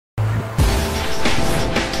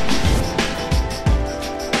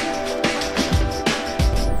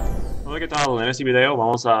tal? En este video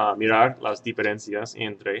vamos a mirar las diferencias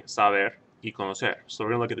entre saber y conocer. So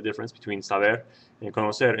we're going to look at the difference between saber and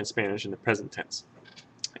conocer in Spanish in the present tense.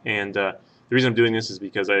 And the reason I'm doing this is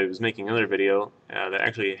because I was making another video that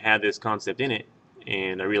actually had this concept in it,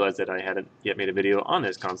 and I realized that I hadn't yet made a video on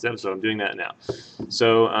this concept, so I'm doing that now.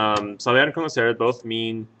 So saber and conocer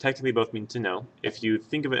technically both mean to know. If you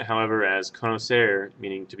think of it, however, as conocer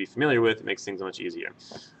meaning to be familiar with, it makes things much easier.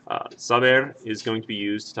 Saber is going to be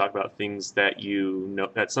used to talk about things that you know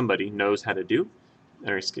that somebody knows how to do,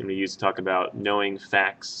 or it's going to be used to talk about knowing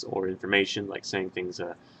facts or information, like saying things.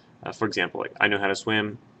 For example, like I know how to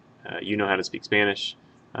swim, you know how to speak Spanish.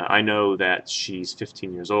 I know that she's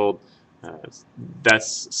 15 years old.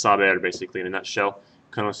 That's saber basically in a nutshell.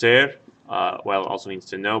 Conocer, well, also means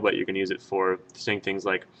to know, but you can use it for saying things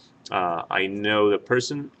like I know the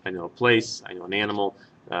person, I know a place, I know an animal.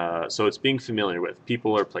 So it's being familiar with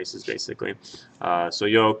people or places basically. So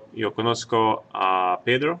yo conozco a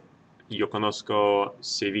Pedro, yo conozco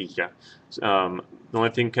Sevilla. The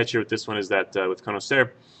only thing catchy with this one is that with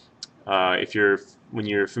conocer, when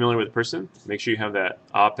you're familiar with a person, make sure you have that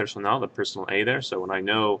a personal, the personal a there. So when I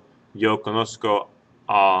know yo conozco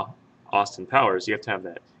a Austin Powers, you have to have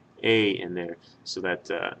that a in there so that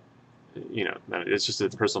it's just a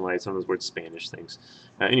personal a. It's one of those weird Spanish things.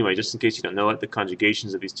 Anyway, just in case you don't know it, the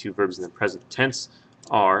conjugations of these two verbs in the present tense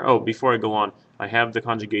are. Oh, before I go on, I have the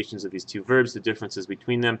conjugations of these two verbs, the differences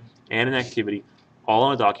between them, and an activity, all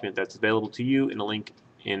on a document that's available to you in a link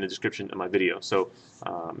in the description of my video. So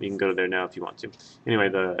you can go there now if you want to. Anyway,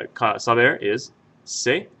 the saber is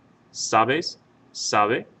sé, sabes,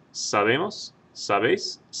 sabe, sabemos,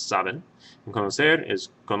 sabéis, saben. And conocer is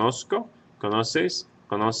conozco, conoces,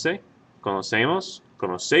 conoce, conocemos,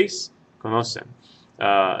 conocéis, conocen.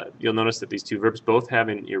 You'll notice that these two verbs both have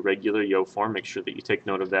an irregular yo form. Make sure that you take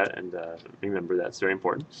note of that and remember that. It's very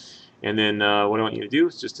important. And then what I want you to do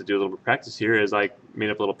is just to do a little bit of practice here is I made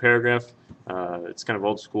up a little paragraph. It's kind of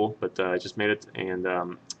old school, but I just made it,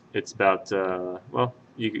 and it's about, well,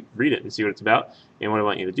 you can read it and see what it's about. And what I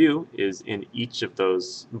want you to do is in each of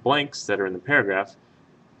those blanks that are in the paragraph,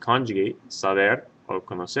 conjugate saber or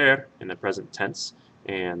conocer in the present tense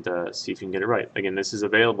and see if you can get it right. Again, this is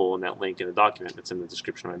available in that link in the document that's in the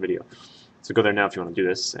description of my video. So go there now if you want to do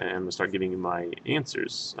this, and I'm going to start giving you my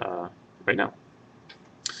answers right now.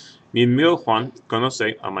 Mi amigo Juan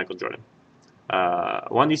conoce a Michael Jordan.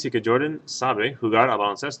 Juan dice que Jordan sabe jugar al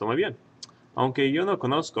baloncesto muy bien. Aunque yo no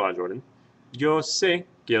conozco a Jordan, yo sé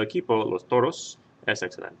que el equipo Los Toros es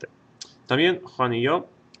excelente. También Juan y yo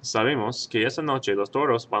sabemos que esta noche los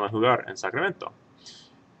Toros van a jugar en Sacramento.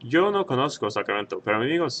 Yo no conozco Sacramento, pero mi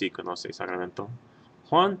amigo sí conoce Sacramento.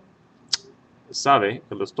 Juan sabe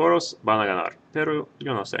que los Toros van a ganar, pero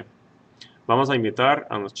yo no sé. Vamos a invitar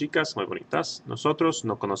a unas chicas muy bonitas. Nosotros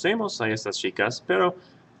no conocemos a estas chicas, pero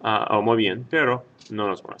muy bien, pero no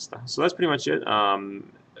nos molesta. So that's pretty much it.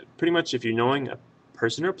 Pretty much if you're knowing a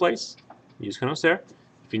person or place, use conocer.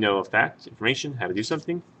 If you know a fact, information, how to do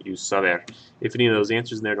something, use saber. If any of those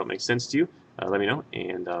answers in there don't make sense to you, let me know,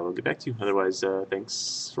 and we'll get back to you. Otherwise,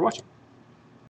 thanks for watching.